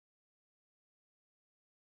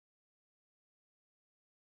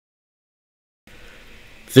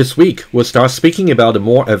This week, we'll start speaking about the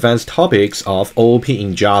more advanced topics of OOP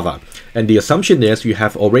in Java. And the assumption is you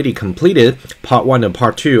have already completed part 1 and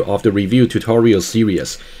part 2 of the review tutorial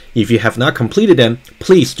series. If you have not completed them,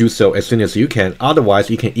 please do so as soon as you can, otherwise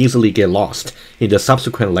you can easily get lost in the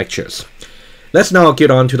subsequent lectures. Let's now get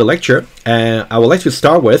on to the lecture, and I would like to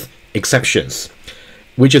start with exceptions,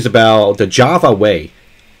 which is about the Java way,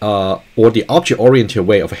 or the object-oriented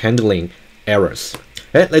way of handling errors.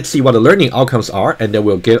 And let's see what the learning outcomes are, and then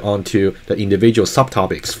we'll get on to the individual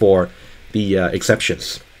subtopics for the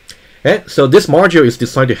exceptions. And so this module is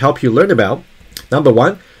designed to help you learn about, number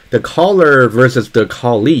 1, the caller versus the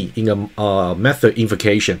callee in a method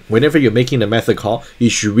invocation. Whenever you're making a method call, you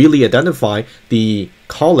should really identify the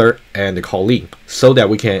caller and the callee so that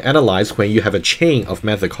we can analyze when you have a chain of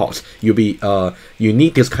method calls. You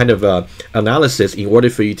need this kind of analysis in order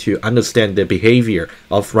for you to understand the behavior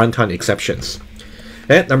of runtime exceptions.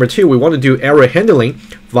 And number 2, we want to do error handling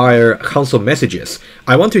via console messages.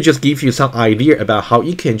 I want to just give you some idea about how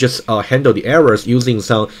you can just handle the errors using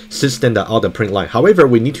some system.out.println. However,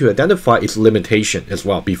 we need to identify its limitation as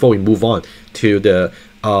well before we move on to the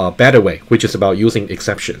better way, which is about using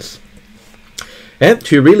exceptions. And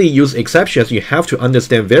to really use exceptions, you have to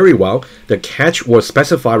understand very well the catch or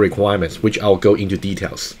specify requirements, which I'll go into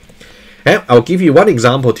details. And I'll give you one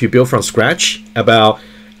example to build from scratch about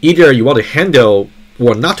either you want to handle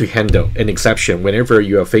or not to handle an exception whenever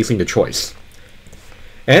you are facing the choice.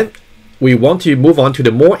 And we want to move on to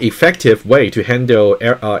the more effective way to handle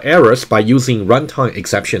errors by using runtime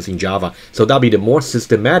exceptions in Java. So that'll be the more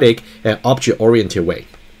systematic and object-oriented way.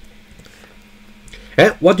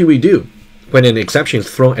 And what do we do when an exception is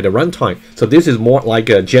thrown at a runtime? So this is more like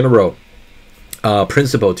a general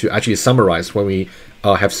principle to actually summarize when we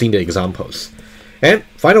have seen the examples. And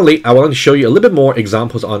finally, I want to show you a little bit more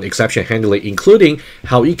examples on exception handling, including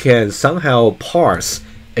how you can somehow parse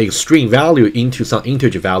a string value into some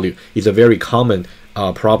integer value. It's a very common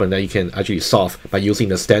problem that you can actually solve by using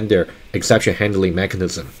the standard exception handling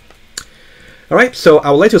mechanism. Alright, so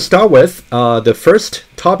I would like to start with the first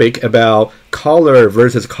topic about caller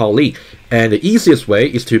versus callee. And the easiest way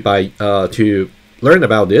is to learn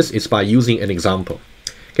about this is by using an example.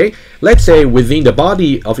 Okay, let's say within the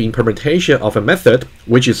body of implementation of a method,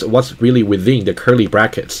 which is what's really within the curly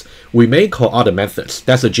brackets, we may call other methods.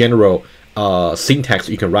 That's a general syntax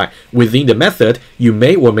you can write. Within the method, you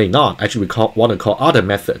may or may not actually want to call other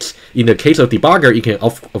methods. In the case of debugger, you can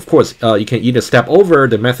of course you can either step over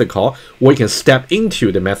the method call or you can step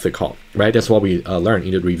into the method call. Right? That's what we learned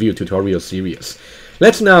in the review tutorial series.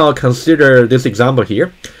 Let's now consider this example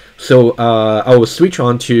here. So I will switch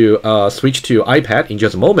to iPad in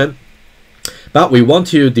just a moment, but we want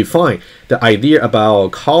to define the idea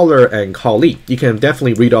about caller and callee. You can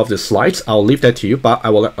definitely read off the slides. I'll leave that to you, but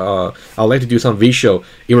I'd like to do some visual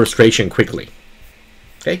illustration quickly.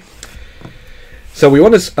 Okay. So we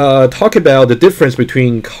want to talk about the difference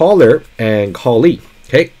between caller and callee.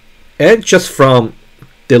 Okay, and just from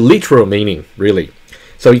the literal meaning, really.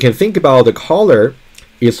 So you can think about the caller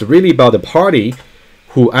is really about the party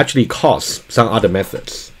who actually calls some other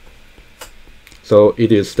methods. So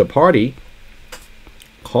it is the party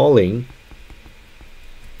calling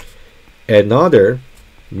another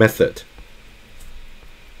method.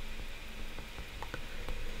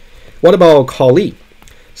 What about callee?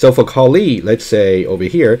 So for callee, let's say over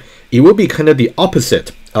here, it will be kind of the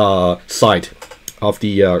opposite side of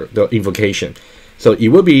the invocation. So it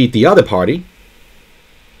will be the other party.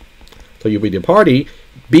 So it will be the party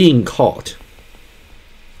being called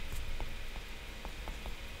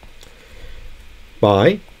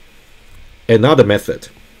by another method.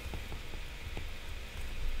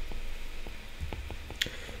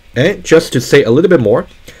 And just to say a little bit more,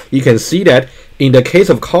 you can see that in the case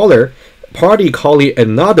of caller, party calling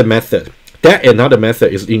another method, that another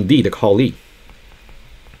method is indeed the callee.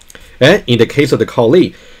 And in the case of the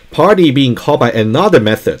callee, party being called by another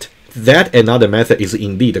method, that another method is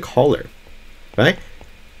indeed the caller. Right?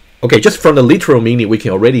 Okay, just from the literal meaning, we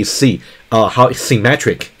can already see how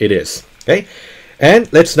symmetric it is. Okay?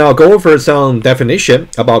 And let's now go over some definition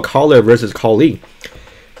about caller versus callee.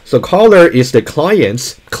 So caller is the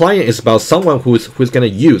client. Client is about someone who's going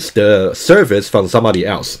to use the service from somebody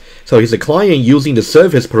else. So he's a client using the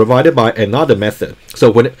service provided by another method.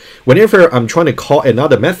 So whenever I'm trying to call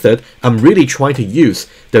another method, I'm really trying to use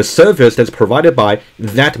the service that's provided by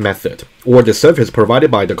that method, or the service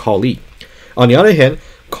provided by the callee. On the other hand,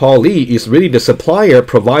 callee is really the supplier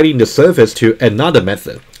providing the service to another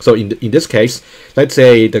method. So in this case, let's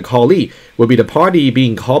say the callee will be the party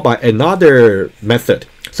being called by another method.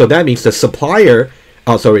 So that means the supplier,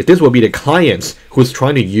 this will be the clients who's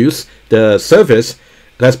trying to use the service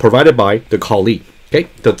that's provided by the Callee. Okay,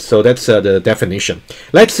 so that's the definition.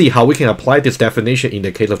 Let's see how we can apply this definition in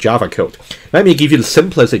the case of Java code. Let me give you the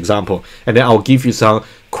simplest example, and then I'll give you some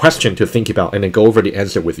question to think about, and then go over the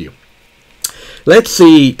answer with you. Let's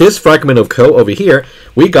see this fragment of code over here.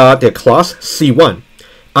 We got the class C1.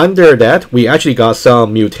 Under that, we actually got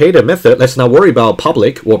some mutated method. Let's not worry about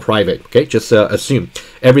public or private. Okay, just assume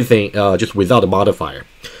everything just without a modifier.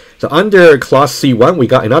 So under class C1, we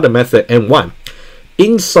got another method M1.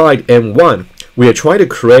 Inside M1, we are trying to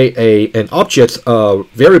create an object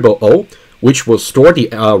variable O, which will store the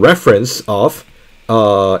reference of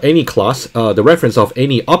any class, the reference of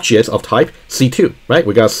any objects of type C2, right?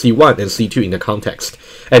 We got C1 and C2 in the context.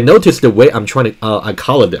 And notice the way I'm trying to I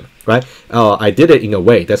color them, right? I did it in a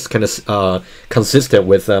way that's kind of consistent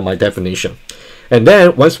with my definition. And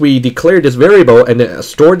then once we declare this variable and then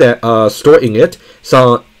store in it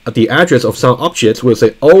some the address of some objects, we'll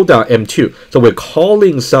say O.M2. So we're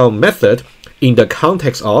calling some method in the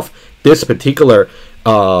context of this particular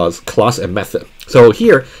class and method. So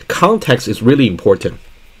here, context is really important.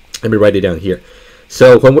 Let me write it down here.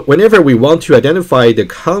 So whenever we want to identify the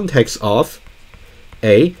context of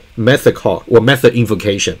a method call or method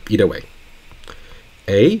invocation, either way,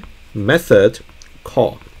 a method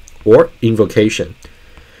call or invocation,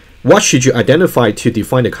 what should you identify to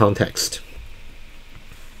define the context?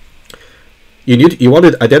 You want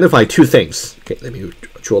to identify two things. Okay, let me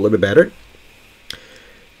draw a little bit better.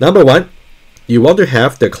 Number one, you want to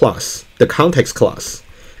have the class, the context class.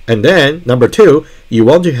 And then number two, you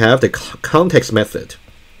want to have the context method.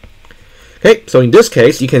 Okay, so in this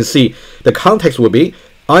case, you can see the context will be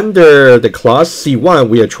under the class C1,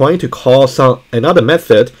 we are trying to call another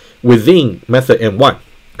method within method M1.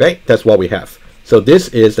 Okay, that's what we have. So this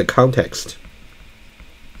is the context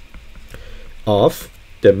of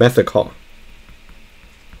the method call.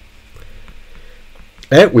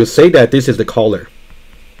 And we'll say that this is the caller.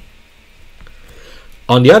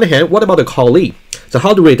 On the other hand, what about the callee? So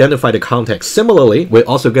how do we identify the context? Similarly, we're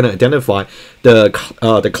also going to identify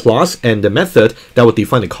the class and the method that will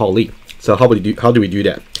define the callee. So how do we do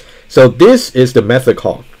that? So this is the method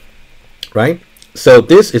call, right? So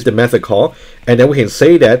this is the method call, and then we can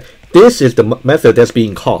say that this is the method that's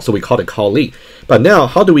being called. So we call it callee. But now,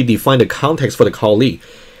 how do we define the context for the callee?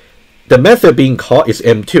 The method being called is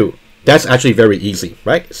M2. That's actually very easy,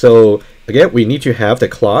 right? So again, we need to have the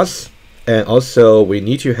class, and also we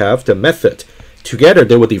need to have the method. Together,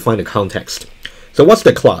 they will define the context. So what's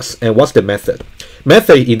the class and what's the method?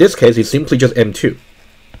 Method in this case is simply just M2.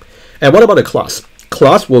 And what about the class?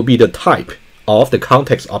 Class will be the type of the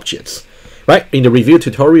context objects. Right? In the review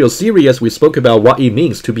tutorial series, we spoke about what it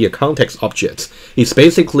means to be a context object. It's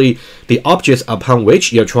basically the objects upon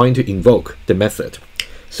which you're trying to invoke the method.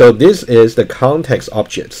 So this is the context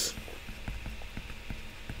objects.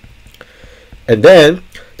 And then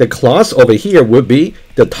the class over here would be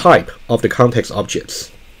the type of the context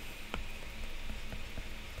objects.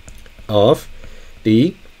 Of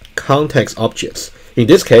the context objects. In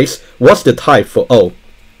this case, what's the type for O?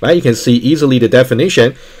 Right? You can see easily the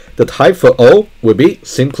definition. The type for O would be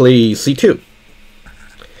simply C2.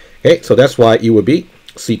 Okay, so that's why it would be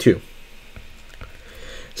C2.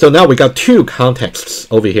 So now we got two contexts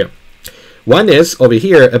over here. One is over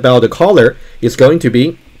here about the caller is going to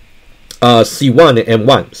be C1 and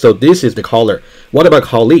M1. So this is the caller. What about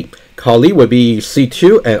callee? Callee would be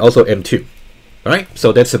C2 and also M2. All right,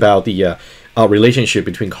 so that's about the relationship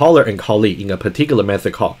between caller and callee in a particular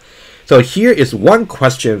method call. So here is one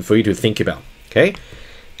question for you to think about. Okay,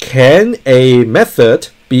 can a method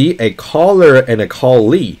be a caller and a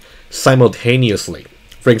callee simultaneously?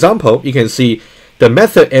 For example, you can see the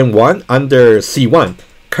method M1 under C1.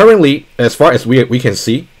 Currently, as far as we can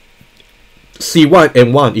see, C1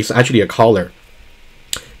 M1 is actually a caller.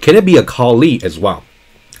 Can it be a callee as well?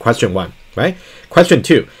 Question one, right? Question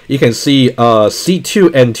two, you can see C2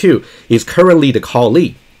 N2 is currently the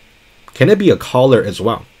callee. Can it be a caller as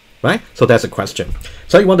well? Right? So that's a question.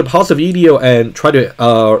 So you want to pause the video and try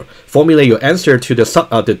to formulate your answer to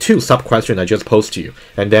the two sub-questions I just posed to you.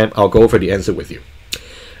 And then I'll go over the answer with you.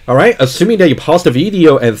 All right, assuming that you paused the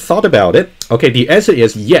video and thought about it. Okay, the answer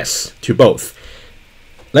is yes to both.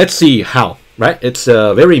 Let's see how, right? It's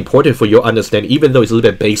very important for your understanding, even though it's a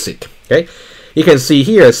little bit basic. Okay, you can see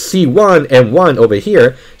here C1 and 1 over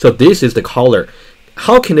here. So this is the caller.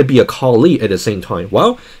 How can it be a callee at the same time?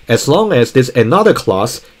 Well, as long as there's another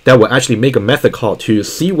class that will actually make a method call to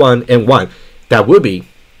C1 and 1, that would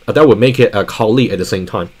make it a callee at the same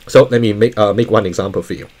time. So let me make one example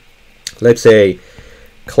for you. Let's say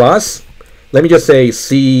class, let me just say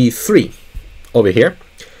C3 over here.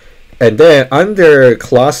 And then under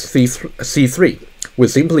class C3, we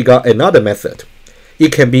simply got another method.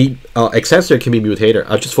 It can be accessor, can be mutator.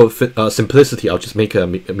 Just for simplicity, I'll just make a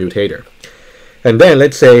mutator. And then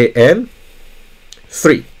let's say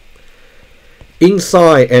M3.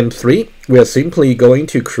 Inside M3, we are simply going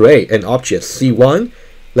to create an object C1.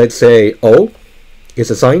 Let's say O is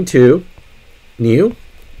assigned to new,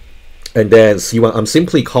 and then C1, I'm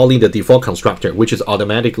simply calling the default constructor, which is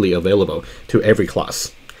automatically available to every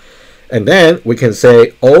class. And then we can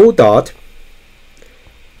say O dot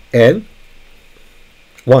N1.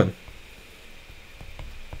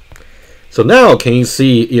 So now can you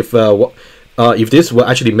see if this will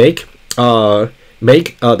actually make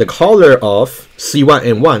the caller of C1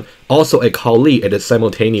 and 1 also a callee at it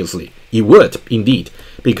simultaneously? It would indeed,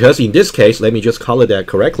 because in this case, let me just color that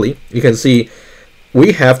correctly. You can see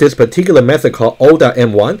we have this particular method called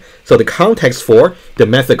O.M1. So the context for the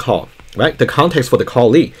method call, right? The context for the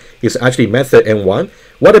callee is actually method M1.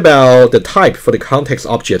 What about the type for the context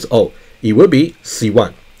object O? It will be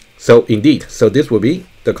C1. So indeed, so this will be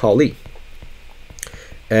the callee.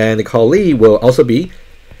 And the callee will also be,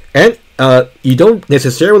 and you don't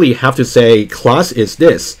necessarily have to say class is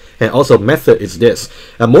this and also method is this.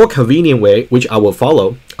 A more convenient way, which I will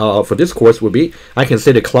follow for this course, will be I can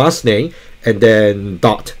say the class name and then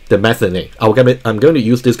dot the method name. I'm going to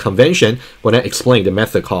use this convention when I explain the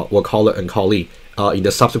method call or caller and callee in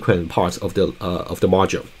the subsequent parts of the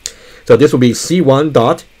module. So this will be C1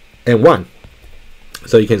 dot and 1.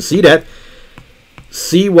 So you can see that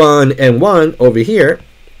C1 and 1 over here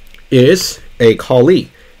is a callee.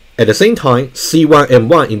 At the same time, C1 and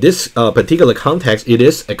 1 in this particular context, it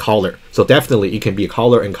is a caller. So definitely it can be a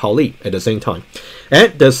caller and callee at the same time.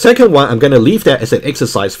 And the second one, I'm going to leave that as an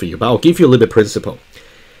exercise for you, but I'll give you a little bit principle.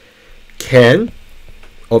 Can,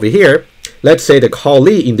 over here, let's say the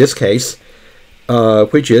callee in this case,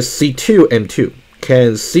 which is C2 M2.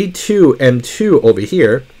 Can C2 M2 over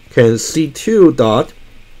here, can C2 dot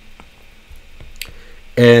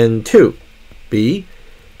N2 be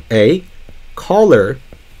a caller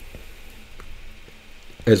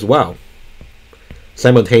as well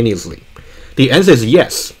simultaneously? The answer is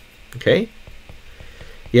yes. Okay,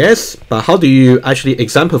 yes, but how do you actually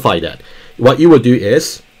exemplify that? What you will do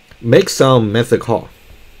is make some method call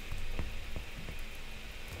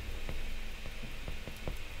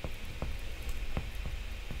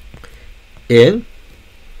in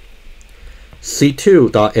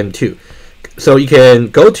C2.M2. So you can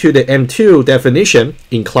go to the M2 definition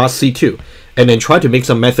in class C2 and then try to make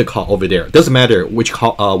some method call over there. Doesn't matter which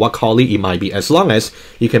what callee it might be, as long as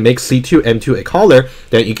you can make C2 M2 a caller,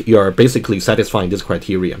 then you're basically satisfying this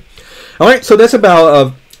criterion. All right, so that's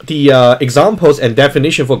about the examples and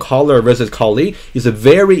definition for caller versus callee. Is a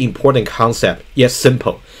very important concept, yet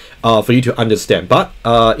simple for you to understand. But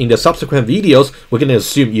in the subsequent videos, we're going to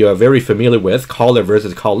assume you are very familiar with caller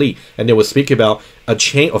versus callee, and then we'll speak about a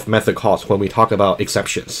chain of method calls when we talk about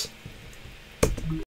exceptions.